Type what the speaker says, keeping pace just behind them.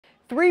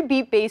3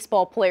 beat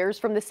baseball players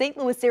from the St.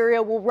 Louis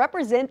area will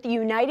represent the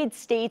United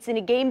States in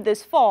a game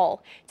this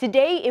fall.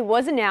 Today, it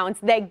was announced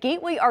that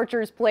Gateway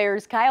Archers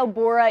players Kyle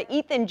Bora,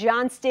 Ethan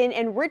Johnston,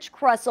 and Rich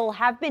Kressel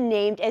have been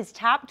named as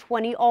top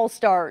 20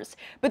 All-Stars.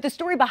 But the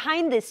story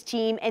behind this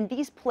team and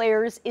these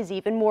players is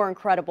even more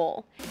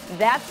incredible.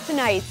 That's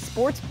tonight's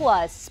Sports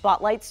Plus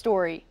Spotlight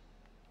Story.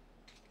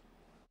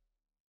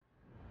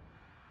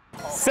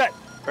 Set,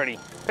 ready,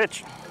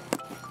 pitch.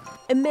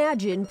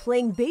 Imagine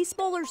playing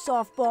baseball or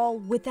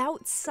softball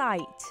without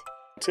sight.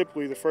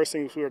 Typically, the first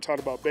things we were taught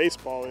about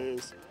baseball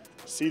is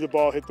see the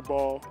ball, hit the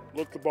ball,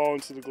 look the ball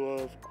into the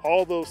glove,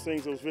 all those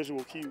things, those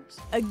visual cues.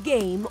 A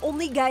game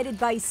only guided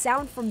by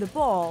sound from the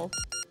ball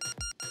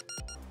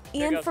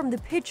and from the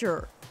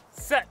pitcher.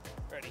 Set,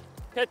 ready,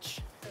 pitch.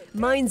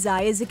 Mind's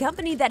Eye is a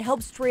company that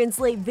helps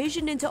translate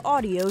vision into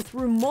audio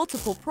through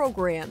multiple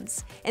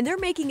programs, and they're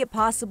making it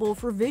possible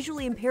for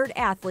visually impaired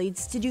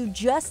athletes to do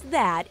just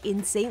that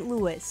in St.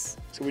 Louis.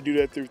 So we do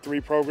that through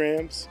 3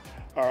 programs: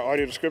 our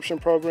audio description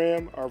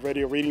program, our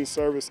radio reading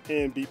service,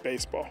 and Beat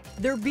Baseball.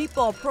 Their Beat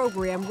Ball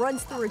program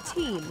runs through a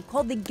team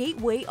called the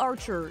Gateway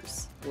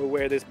Archers. We'll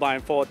wear this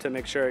blindfold to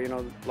make sure,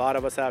 a lot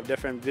of us have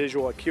different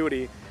visual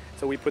acuity.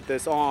 So we put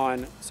this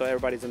on so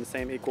everybody's in the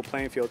same equal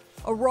playing field.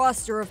 A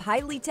roster of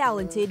highly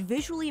talented,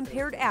 visually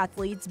impaired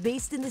athletes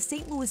based in the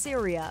St. Louis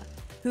area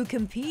who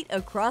compete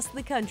across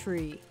the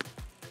country.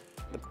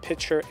 The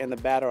pitcher and the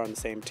batter are on the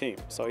same team.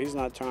 So he's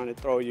not trying to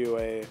throw you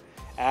a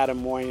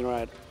Adam Wayne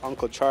or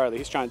Uncle Charlie.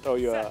 He's trying to throw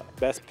you a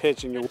best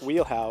pitch in your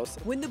wheelhouse.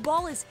 When the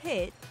ball is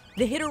hit,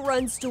 the hitter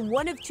runs to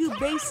one of 2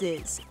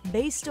 bases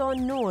based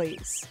on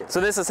noise. So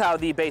this is how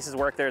the bases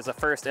work. There's a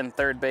first and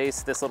third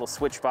base. This little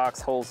switch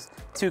box holds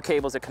 2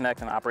 cables that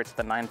connect and operates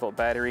with a 9-volt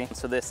battery.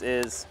 So this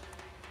is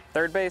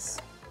third base,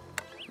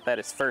 that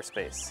is first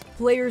base.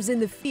 Players in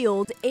the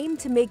field aim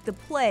to make the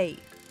play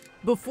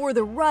before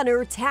the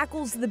runner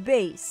tackles the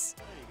base.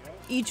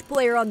 Each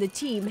player on the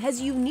team has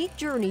a unique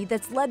journey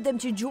that's led them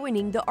to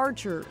joining the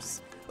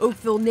Archers.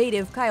 Oakville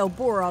native Kyle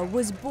Bora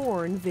was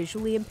born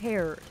visually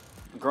impaired.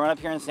 Growing up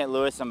here in St.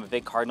 Louis, I'm a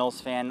big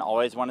Cardinals fan.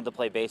 Always wanted to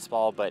play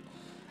baseball, but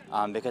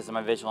because of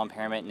my visual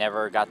impairment,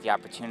 never got the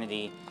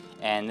opportunity.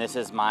 And this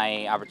is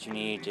my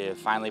opportunity to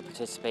finally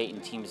participate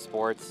in team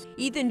sports.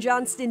 Ethan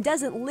Johnston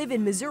doesn't live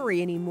in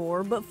Missouri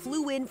anymore, but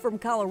flew in from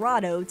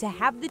Colorado to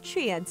have the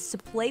chance to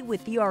play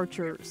with the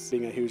Archers.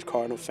 Being a huge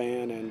Cardinal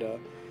fan, and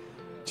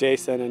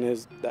Jason and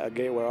his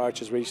Gateway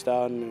Archers reached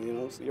out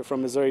and, you're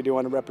from Missouri, do you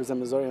want to represent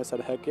Missouri? I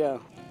said, heck yeah.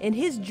 And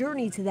his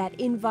journey to that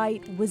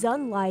invite was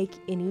unlike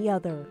any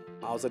other.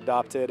 I was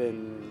adopted in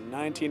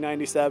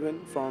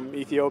 1997 from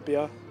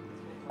Ethiopia.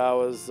 I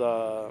was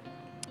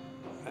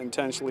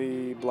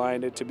intentionally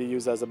blinded to be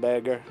used as a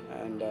beggar,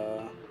 and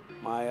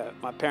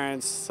my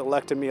parents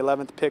selected me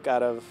 11th pick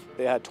out of,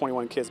 they had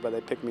 21 kids, but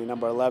they picked me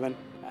number 11.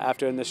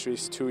 After in the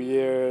streets 2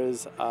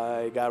 years,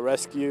 I got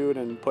rescued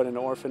and put in an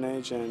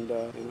orphanage, and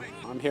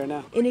I'm here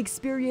now. An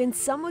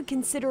experience some would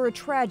consider a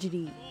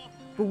tragedy,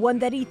 but one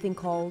that Ethan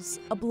calls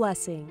a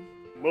blessing.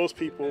 Most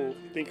people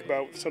think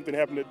about something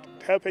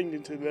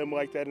happening to them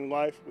like that in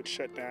life would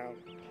shut down.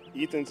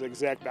 Ethan's the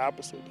exact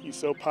opposite. He's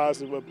so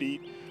positive,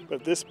 upbeat,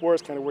 but this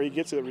sport's kind of where he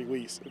gets the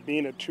release of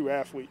being a true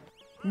athlete.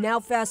 Now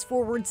fast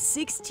forward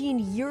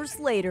 16 years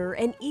later,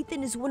 and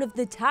Ethan is one of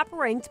the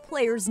top-ranked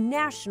players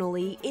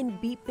nationally in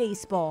Beat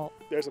Baseball.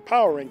 There's a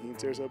power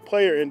rankings, there's a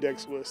player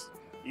index list.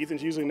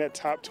 Ethan's usually in that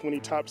top 20,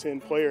 top 10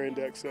 player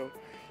index, so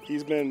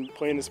he's been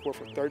playing the sport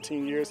for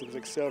 13 years and has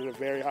excelled at a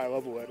very high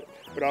level at it,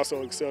 but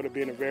also excelled at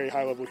being a very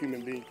high-level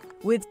human being.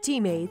 With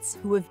teammates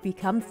who have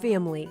become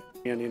family.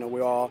 And,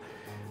 we all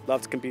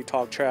love to compete,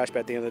 talk trash, but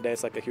at the end of the day,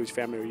 it's like a huge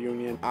family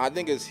reunion. I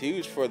think it's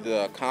huge for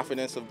the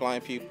confidence of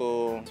blind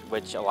people.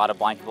 Which a lot of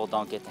blind people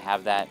don't get to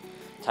have that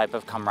type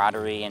of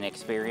camaraderie and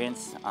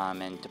experience,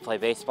 and to play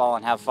baseball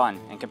and have fun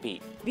and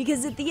compete.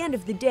 Because at the end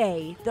of the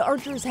day, the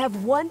Archers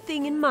have one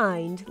thing in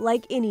mind,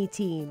 like any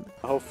team.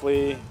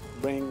 Hopefully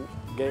bring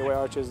Gateway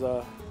Archers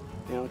a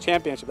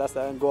championship. That's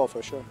the end goal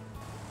for sure.